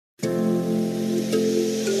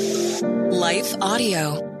Life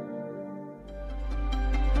Audio.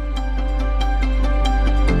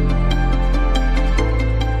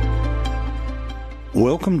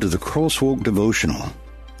 Welcome to the Crosswalk Devotional.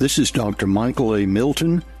 This is Dr. Michael A.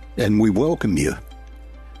 Milton, and we welcome you.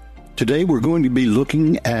 Today we're going to be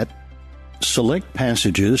looking at select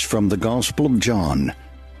passages from the Gospel of John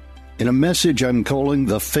in a message I'm calling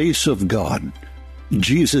The Face of God,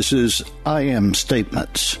 Jesus' I am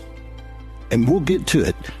statements. And we'll get to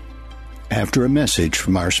it after a message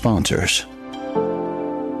from our sponsors.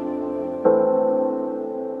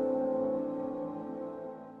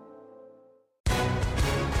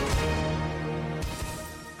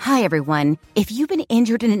 Hi, everyone. If you've been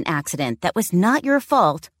injured in an accident that was not your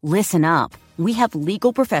fault, listen up. We have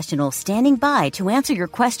legal professionals standing by to answer your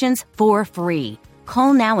questions for free.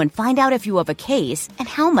 Call now and find out if you have a case and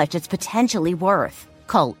how much it's potentially worth.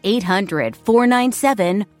 Call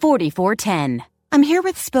 800-497-4410. I'm here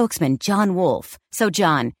with spokesman John Wolf. So,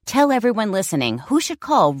 John, tell everyone listening who should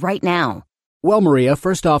call right now. Well, Maria,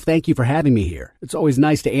 first off, thank you for having me here. It's always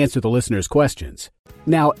nice to answer the listeners' questions.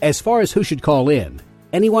 Now, as far as who should call in,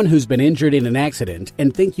 anyone who's been injured in an accident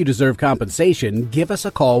and think you deserve compensation, give us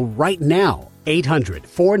a call right now.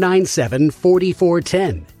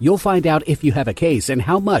 800-497-4410. You'll find out if you have a case and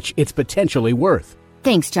how much it's potentially worth.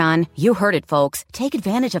 Thanks, John. You heard it, folks. Take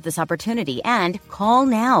advantage of this opportunity and call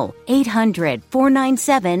now.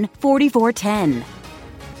 800-497-4410.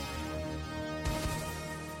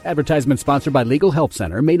 Advertisement sponsored by Legal Help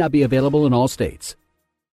Center. May not be available in all states.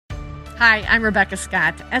 Hi, I'm Rebecca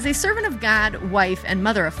Scott. As a servant of God, wife, and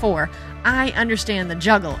mother of four, I understand the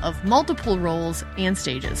juggle of multiple roles and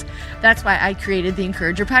stages. That's why I created the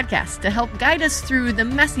Encourager podcast to help guide us through the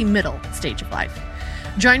messy middle stage of life.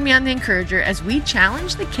 Join me on the Encourager as we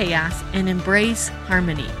challenge the chaos and embrace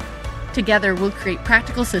harmony. Together, we'll create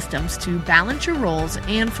practical systems to balance your roles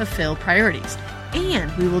and fulfill priorities.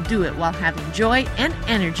 And we will do it while having joy and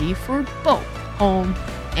energy for both home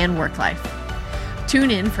and work life.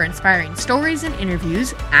 Tune in for inspiring stories and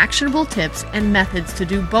interviews, actionable tips, and methods to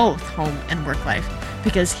do both home and work life.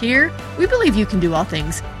 Because here, we believe you can do all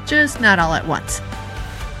things, just not all at once.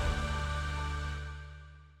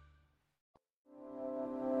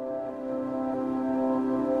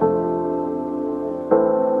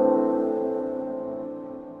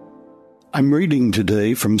 I'm reading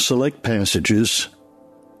today from select passages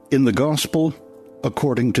in the Gospel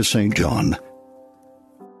according to St. John.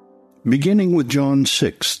 Beginning with John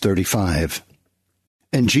 6:35.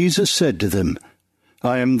 And Jesus said to them,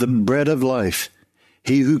 I am the bread of life.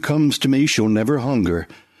 He who comes to me shall never hunger,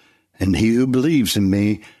 and he who believes in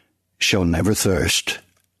me shall never thirst.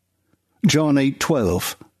 John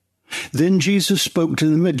 8:12. Then Jesus spoke to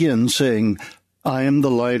them again, saying, I am the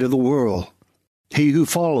light of the world. He who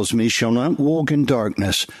follows me shall not walk in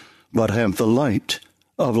darkness, but have the light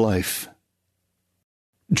of life.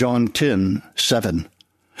 John 10:7.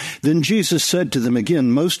 Then Jesus said to them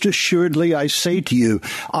again, Most assuredly I say to you,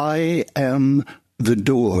 I am the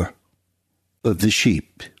door of the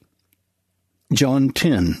sheep. John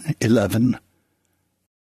 10:11.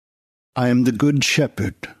 I am the good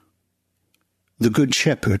shepherd. The good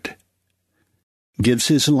shepherd gives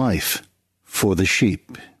his life for the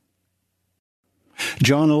sheep.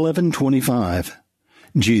 John 11:25.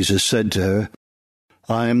 Jesus said to her,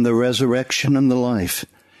 I am the resurrection and the life.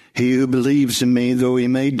 He who believes in me, though he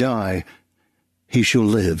may die, he shall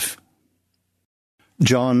live.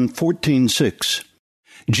 John 14:6.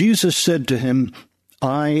 Jesus said to him,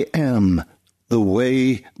 I am the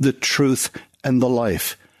way, the truth, and the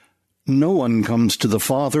life. No one comes to the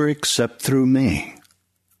Father except through me.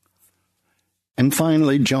 And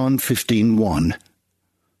finally, John 15:1.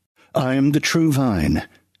 I am the true vine,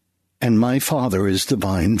 and my Father is the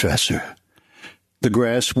vine dresser. The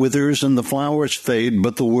grass withers and the flowers fade,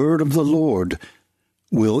 but the word of the Lord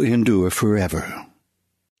will endure forever.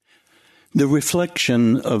 The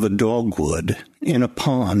reflection of a dogwood in a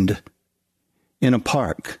pond, in a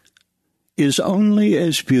park, is only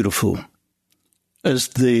as beautiful as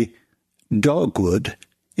the dogwood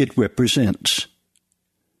it represents.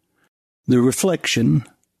 The reflection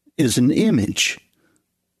is an image.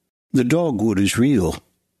 The dogwood is real.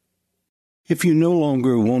 If you no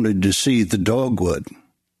longer wanted to see the dogwood,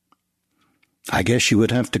 I guess you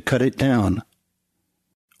would have to cut it down,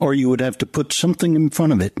 or you would have to put something in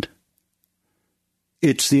front of it.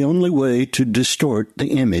 It's the only way to distort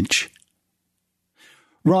the image.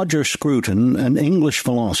 Roger Scruton, an English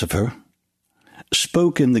philosopher,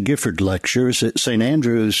 spoke in the Gifford Lectures at St.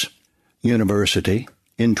 Andrews University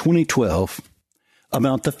in 2012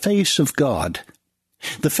 about the face of God.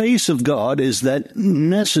 The face of God is that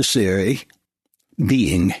necessary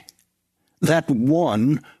being that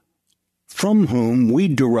one from whom we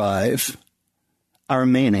derive our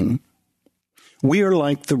meaning. We are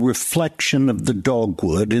like the reflection of the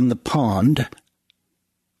dogwood in the pond.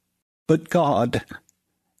 But God,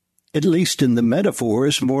 at least in the metaphor,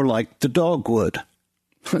 is more like the dogwood.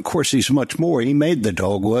 Of course, he's much more. He made the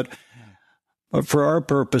dogwood. But for our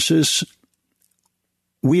purposes,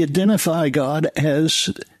 we identify God as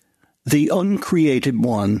the uncreated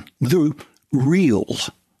one, the real,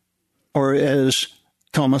 or as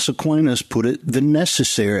Thomas Aquinas put it, the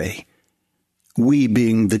necessary. We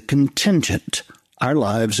being the contingent. Our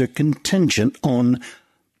lives are contingent on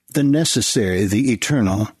the necessary, the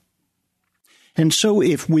eternal. And so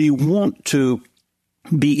if we want to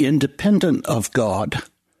be independent of God,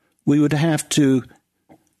 we would have to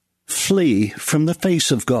flee from the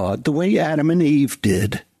face of God, the way Adam and Eve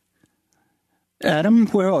did. Adam,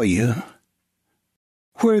 where are you?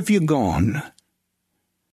 Where have you gone?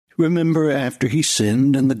 Remember after he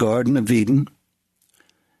sinned in the Garden of Eden?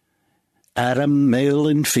 Adam, male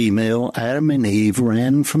and female, Adam and Eve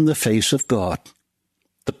ran from the face of God,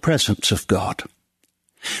 the presence of God.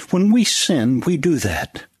 When we sin, we do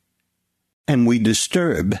that, and we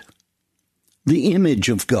disturb the image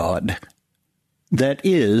of God that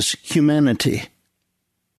is humanity.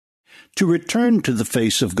 To return to the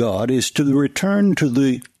face of God is to return to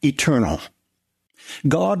the eternal.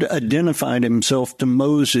 God identified himself to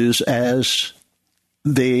Moses as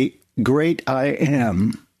the great I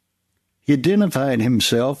am. He identified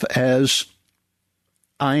himself as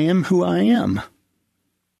I am who I am.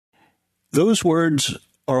 Those words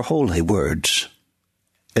are holy words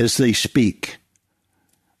as they speak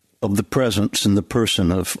of the presence and the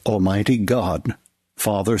person of Almighty God,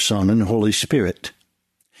 Father, Son, and Holy Spirit.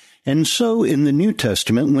 And so in the New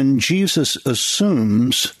Testament, when Jesus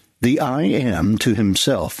assumes the I am to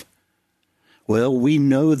himself, well, we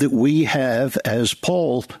know that we have, as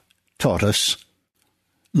Paul taught us,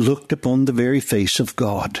 looked upon the very face of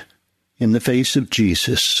God, in the face of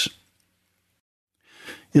Jesus.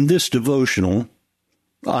 In this devotional,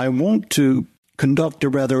 I want to conduct a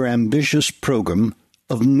rather ambitious program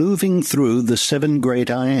of moving through the 7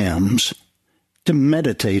 great I ams to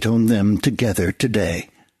meditate on them together today,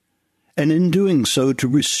 and in doing so to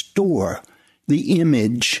restore the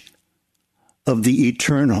image of the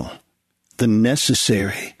eternal, the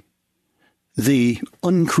necessary, the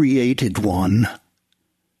uncreated one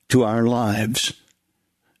to our lives,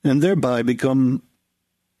 and thereby become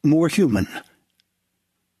more human,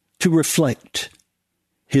 to reflect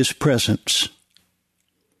his presence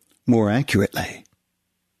more accurately.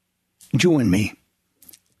 Join me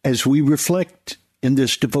as we reflect in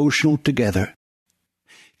this devotional together.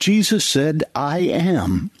 Jesus said, I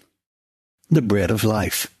am the bread of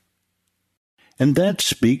life. And that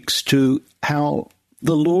speaks to how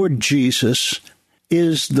the Lord Jesus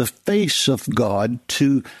is the face of God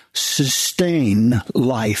to sustain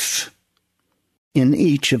life in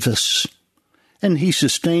each of us. And he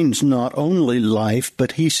sustains not only life,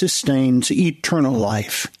 but he sustains eternal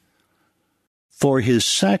life. For his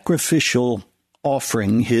sacrificial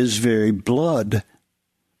offering, his very blood,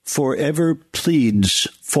 forever pleads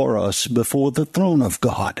for us before the throne of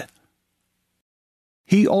God.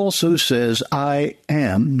 He also says, I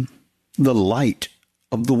am the light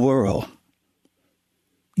of the world.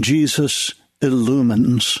 Jesus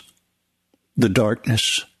illumines the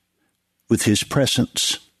darkness with his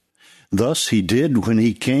presence. Thus he did when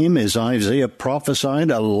he came, as Isaiah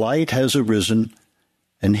prophesied, a light has arisen,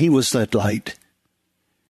 and he was that light.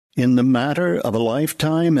 In the matter of a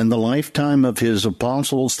lifetime, in the lifetime of his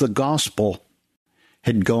apostles, the gospel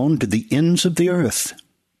had gone to the ends of the earth,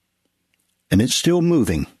 and it's still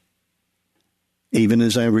moving, even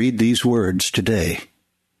as I read these words today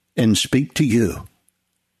and speak to you.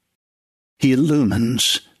 He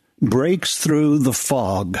illumines, breaks through the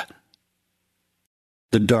fog,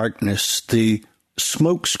 the darkness, the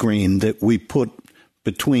smoke screen that we put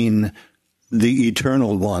between the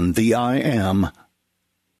eternal one, the I am,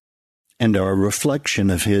 and our reflection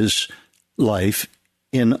of his life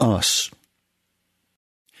in us.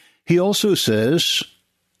 He also says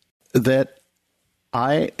that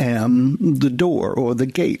I am the door or the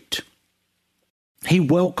gate. He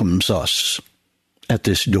welcomes us at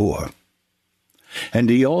this door. And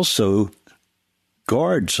he also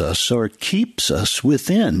guards us or keeps us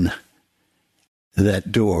within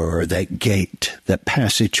that door or that gate, that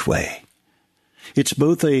passageway. It's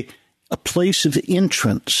both a place of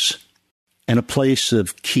entrance and a place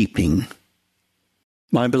of keeping.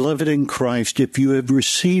 My beloved in Christ, if you have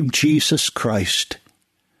received Jesus Christ,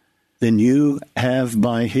 then you have,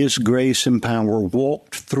 by his grace and power,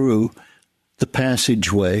 walked through the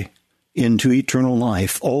passageway into eternal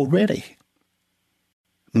life already.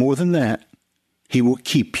 More than that, He will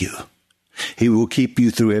keep you. He will keep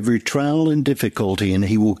you through every trial and difficulty, and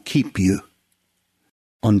He will keep you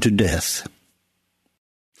unto death.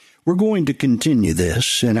 We're going to continue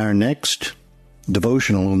this in our next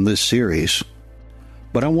devotional in this series,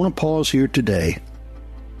 but I want to pause here today.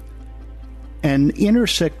 And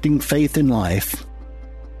intersecting faith and life,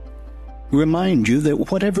 remind you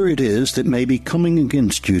that whatever it is that may be coming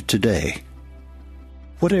against you today,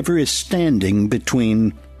 whatever is standing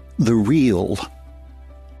between the real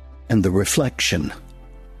and the reflection,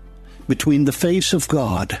 between the face of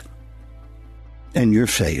God and your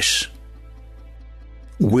face,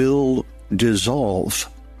 will dissolve,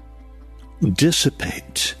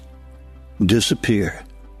 dissipate, disappear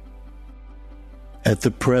at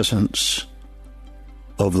the presence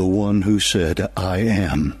of the one who said, I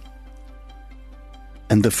am.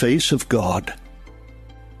 And the face of God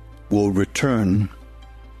will return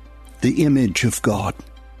the image of God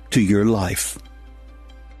to your life.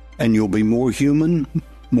 And you'll be more human,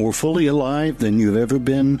 more fully alive than you've ever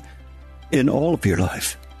been in all of your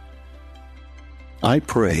life. I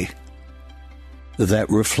pray that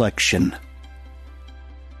reflection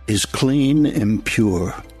is clean and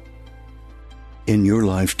pure in your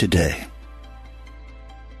life today.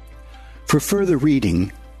 For further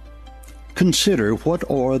reading, consider what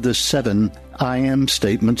are the 7 I am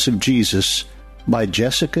statements of Jesus by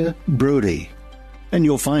Jessica Brody, and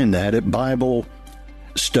you'll find that at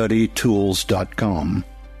BibleStudyTools.com.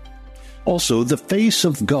 Also, The Face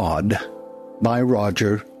of God by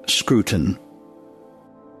Roger Scruton.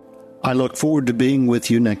 I look forward to being with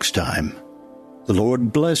you next time. The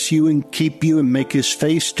Lord bless you and keep you and make His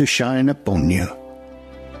face to shine upon you.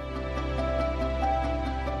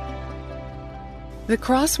 The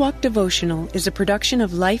Crosswalk Devotional is a production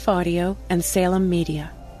of Life Audio and Salem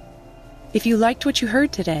Media. If you liked what you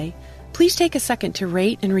heard today, please take a second to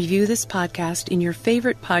rate and review this podcast in your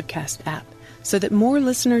favorite podcast app so that more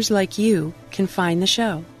listeners like you can find the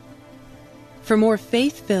show. For more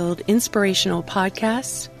faith-filled, inspirational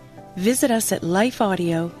podcasts, visit us at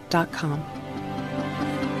lifeaudio.com.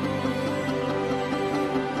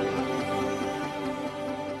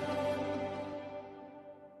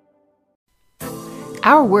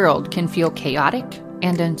 Our world can feel chaotic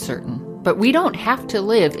and uncertain, but we don't have to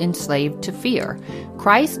live enslaved to fear.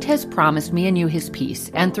 Christ has promised me and you His peace,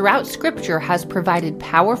 and throughout Scripture has provided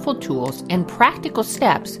powerful tools and practical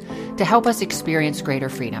steps to help us experience greater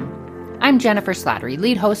freedom. I'm Jennifer Slattery,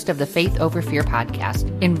 lead host of the Faith Over Fear podcast,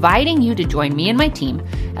 inviting you to join me and my team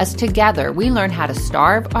as together we learn how to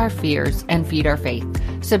starve our fears and feed our faith.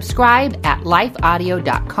 Subscribe at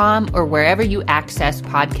lifeaudio.com or wherever you access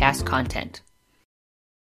podcast content.